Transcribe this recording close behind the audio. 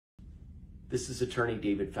This is attorney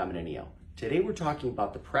David Femminineo. Today we're talking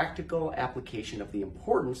about the practical application of the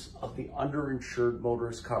importance of the underinsured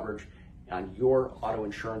motorist coverage on your auto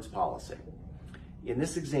insurance policy. In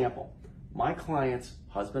this example, my client's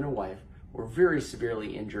husband and wife were very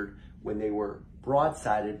severely injured when they were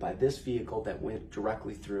broadsided by this vehicle that went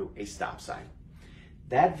directly through a stop sign.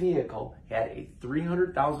 That vehicle had a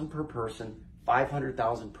 $300,000 per person,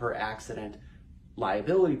 $500,000 per accident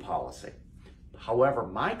liability policy. However,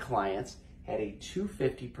 my clients had a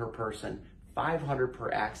 $250,000 per person, $500,000 per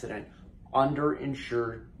accident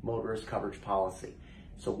underinsured motorist coverage policy.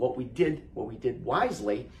 So what we did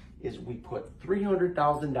wisely is we put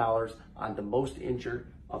 $300,000 on the most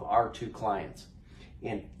injured of our two clients,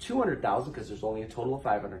 and $200,000, because there's only a total of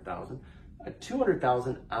 $500,000,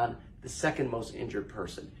 $200,000 on the second most injured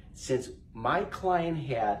person. Since my client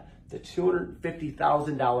had the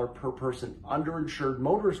 $250,000 per person underinsured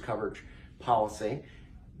motorist coverage policy,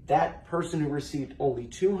 that person who received only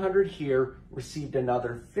 $200,000 here received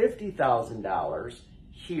another $50,000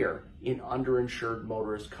 here in underinsured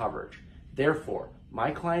motorist coverage. Therefore, my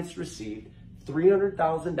clients received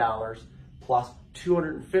 $300,000 plus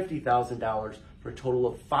 $250,000 for a total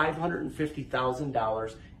of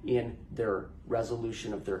 $550,000 in their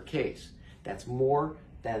resolution of their case. That's more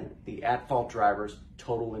than the at-fault driver's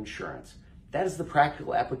total insurance. That is the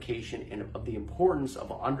practical application of the importance of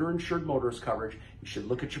underinsured motorist coverage. You should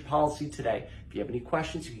look at your policy today. If you have any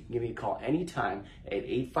questions, you can give me a call anytime at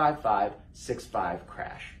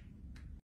 855-65-CRASH.